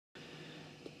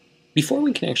Before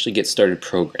we can actually get started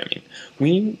programming,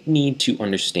 we need to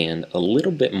understand a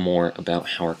little bit more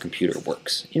about how our computer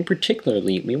works. In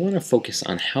particularly, we want to focus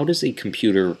on how does a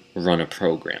computer run a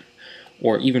program,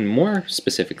 or even more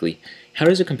specifically, how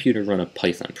does a computer run a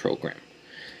Python program?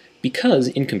 Because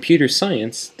in computer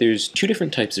science, there's two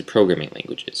different types of programming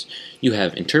languages. You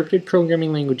have interpreted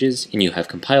programming languages and you have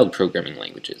compiled programming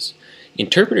languages.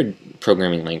 Interpreted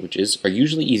programming languages are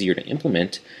usually easier to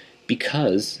implement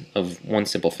because of one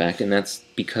simple fact, and that's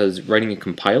because writing a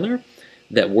compiler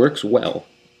that works well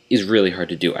is really hard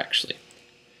to do actually.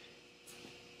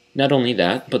 Not only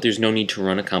that, but there's no need to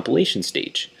run a compilation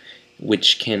stage,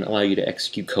 which can allow you to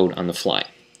execute code on the fly.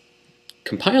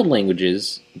 Compiled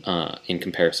languages, in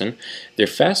comparison, they're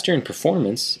faster in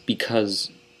performance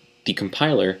because the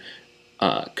compiler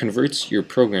converts your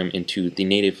program into the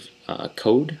native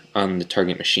code on the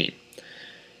target machine,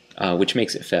 which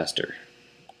makes it faster.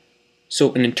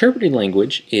 So an interpreted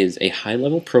language is a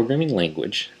high-level programming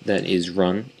language that is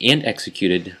run and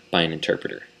executed by an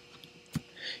interpreter.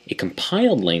 A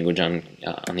compiled language, on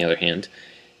the other hand,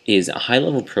 is a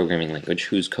high-level programming language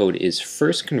whose code is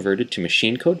first converted to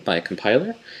machine code by a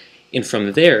compiler, and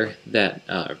from there, that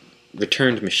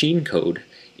returned machine code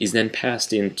is then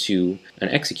passed into an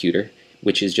executor,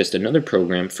 which is just another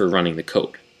program for running the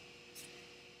code.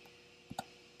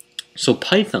 So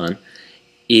Python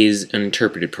is an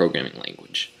interpreted programming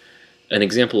language. An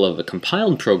example of a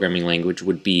compiled programming language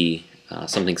would be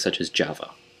something such as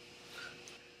Java.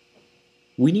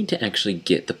 We need to actually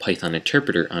get the Python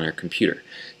interpreter on our computer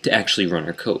to actually run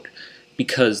our code,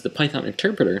 because the Python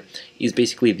interpreter is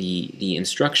basically the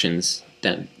instructions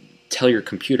that tell your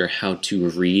computer how to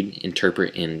read,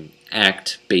 interpret, and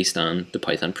act based on the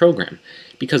Python program.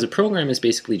 Because a program is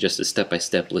basically just a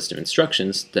step-by-step list of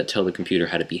instructions that tell the computer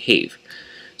how to behave.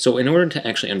 So in order to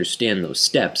actually understand those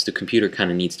steps, the computer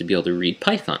kind of needs to be able to read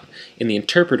Python, and the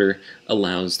interpreter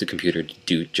allows the computer to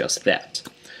do just that.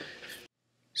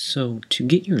 So to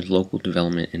get your local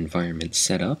development environment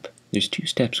set up, there's two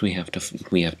steps we have to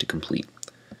complete.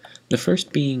 The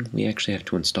first being we actually have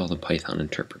to install the Python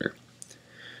interpreter.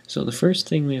 So the first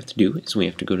thing we have to do is we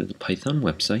have to go to the Python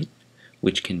website,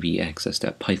 which can be accessed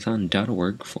at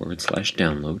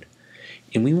python.org/download,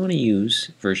 and we want to use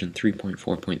version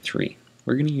 3.4.3.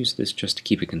 We're going to use this just to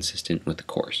keep it consistent with the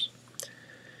course.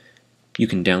 You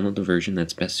can download the version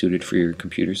that's best suited for your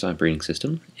computer's operating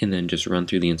system, and then just run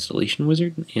through the installation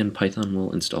wizard, and Python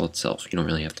will install itself. You don't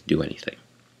really have to do anything.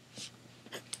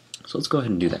 So let's go ahead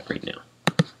and do that right now.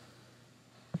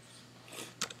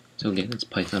 So again, it's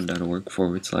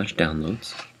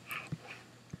python.org/downloads,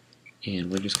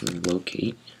 and we're just going to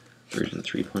locate version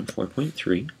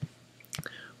 3.4.3,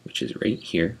 which is right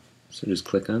here. So just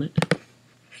click on it,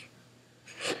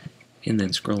 and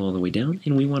then scroll all the way down,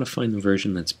 and we want to find the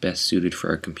version that's best suited for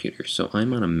our computer. So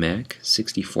I'm on a Mac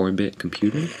 64-bit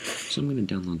computer, so I'm going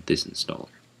to download this installer.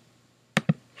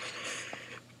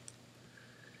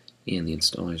 And the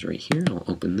installer is right here. I'll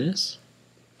open this,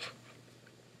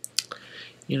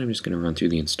 and I'm just going to run through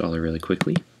the installer really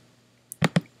quickly. I'm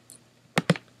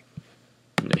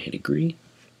going to hit agree,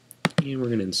 and we're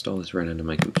going to install this right onto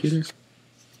my computer,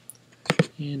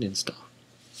 and install.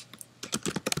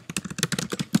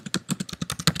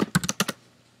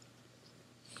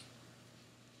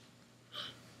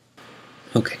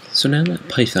 Okay, so now that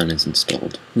Python is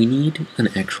installed, we need an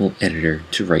actual editor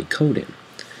to write code in.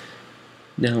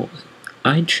 Now,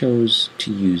 I chose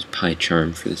to use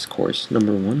PyCharm for this course,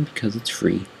 number one, because it's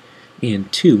free,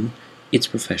 and two, it's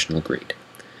professional grade.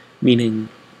 Meaning,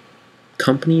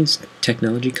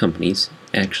 technology companies,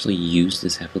 actually use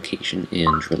this application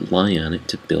and rely on it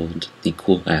to build the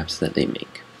cool apps that they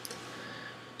make.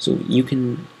 So you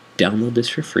can download this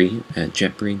for free at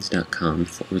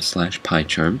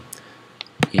jetbrains.com/PyCharm.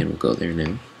 And we'll go there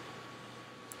now.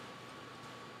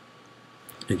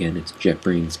 Again, it's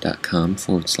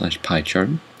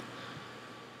jetbrains.com/PyCharm.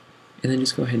 And then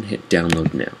just go ahead and hit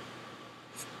download now.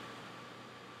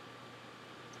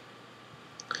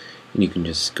 And you can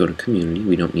just go to community.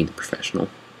 We don't need the professional.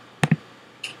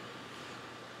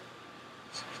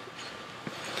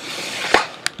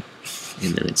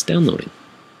 And then it's downloading.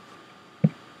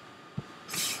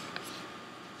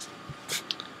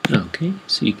 Okay,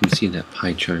 so you can see that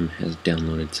PyCharm has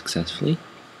downloaded successfully.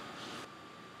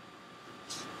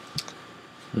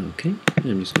 Okay,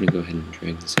 I'm just going to go ahead and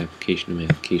drag this application to my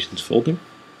applications folder.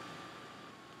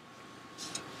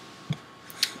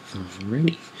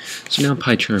 Alrighty, so now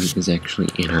PyCharm is actually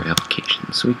in our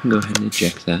application, so we can go ahead and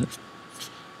eject that.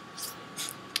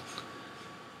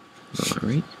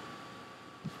 Alright,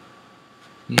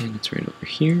 and it's right over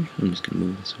here. I'm just going to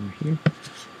move this over here,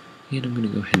 and I'm going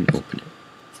to go ahead and open it.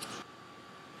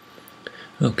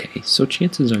 Okay, so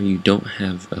chances are you don't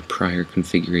have a prior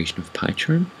configuration of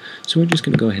PyCharm, so we're just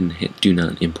going to go ahead and hit Do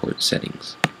Not Import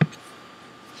Settings.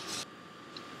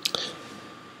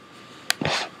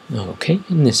 Okay,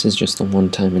 and this is just a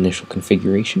one-time initial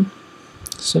configuration.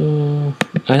 So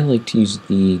I like to use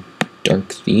the dark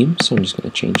theme, so I'm just going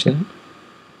to change that.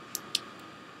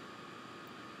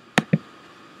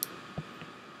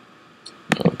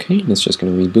 Okay, and it's just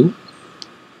going to reboot.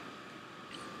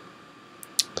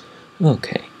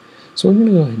 Okay, so we're going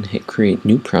to go ahead and hit Create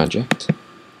New Project.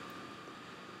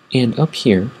 And up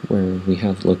here, where we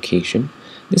have location,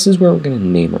 this is where we're going to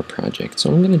name our project. So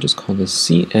I'm going to just call this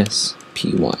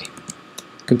CSPY,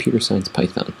 Computer Science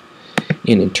Python.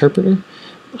 In Interpreter,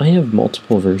 I have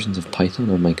multiple versions of Python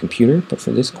on my computer, but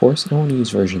for this course I want to use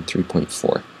version 3.4.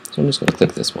 So I'm just going to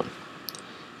click this one.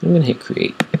 I'm going to hit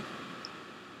Create.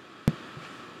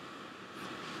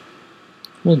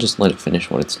 We'll just let it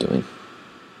finish what it's doing.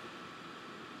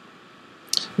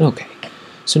 Okay,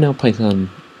 so now Python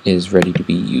is ready to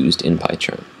be used in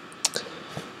PyCharm.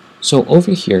 So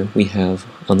over here we have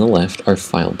on the left our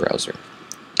file browser.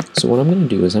 So what I'm going to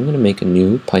do is I'm going to make a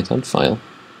new Python file.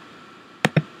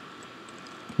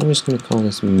 I'm just going to call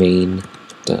this main.py.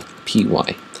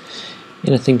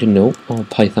 And a thing to note, all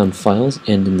Python files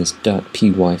end in this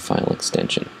 .py file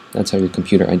extension. That's how your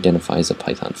computer identifies a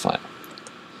Python file.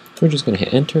 So we're just going to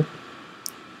hit enter.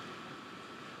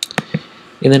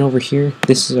 And then over here,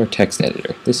 this is our text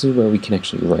editor. This is where we can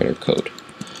actually write our code.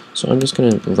 So I'm just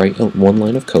going to write one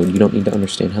line of code. You don't need to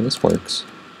understand how this works.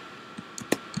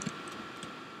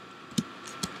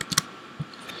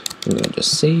 I'm going to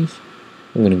just save.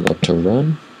 I'm going to go up to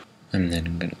run. And then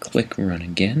I'm going to click run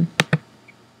again.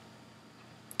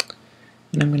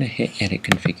 And I'm going to hit edit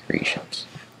configurations.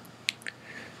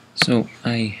 So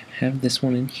I have this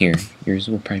one in here. Yours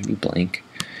will probably be blank.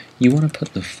 You want to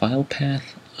put the file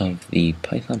path of the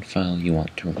Python file you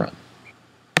want to run.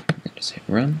 And just hit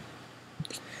run.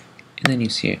 And then you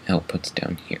see it outputs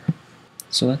down here.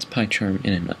 So that's PyCharm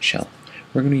in a nutshell.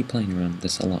 We're going to be playing around with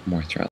this a lot more throughout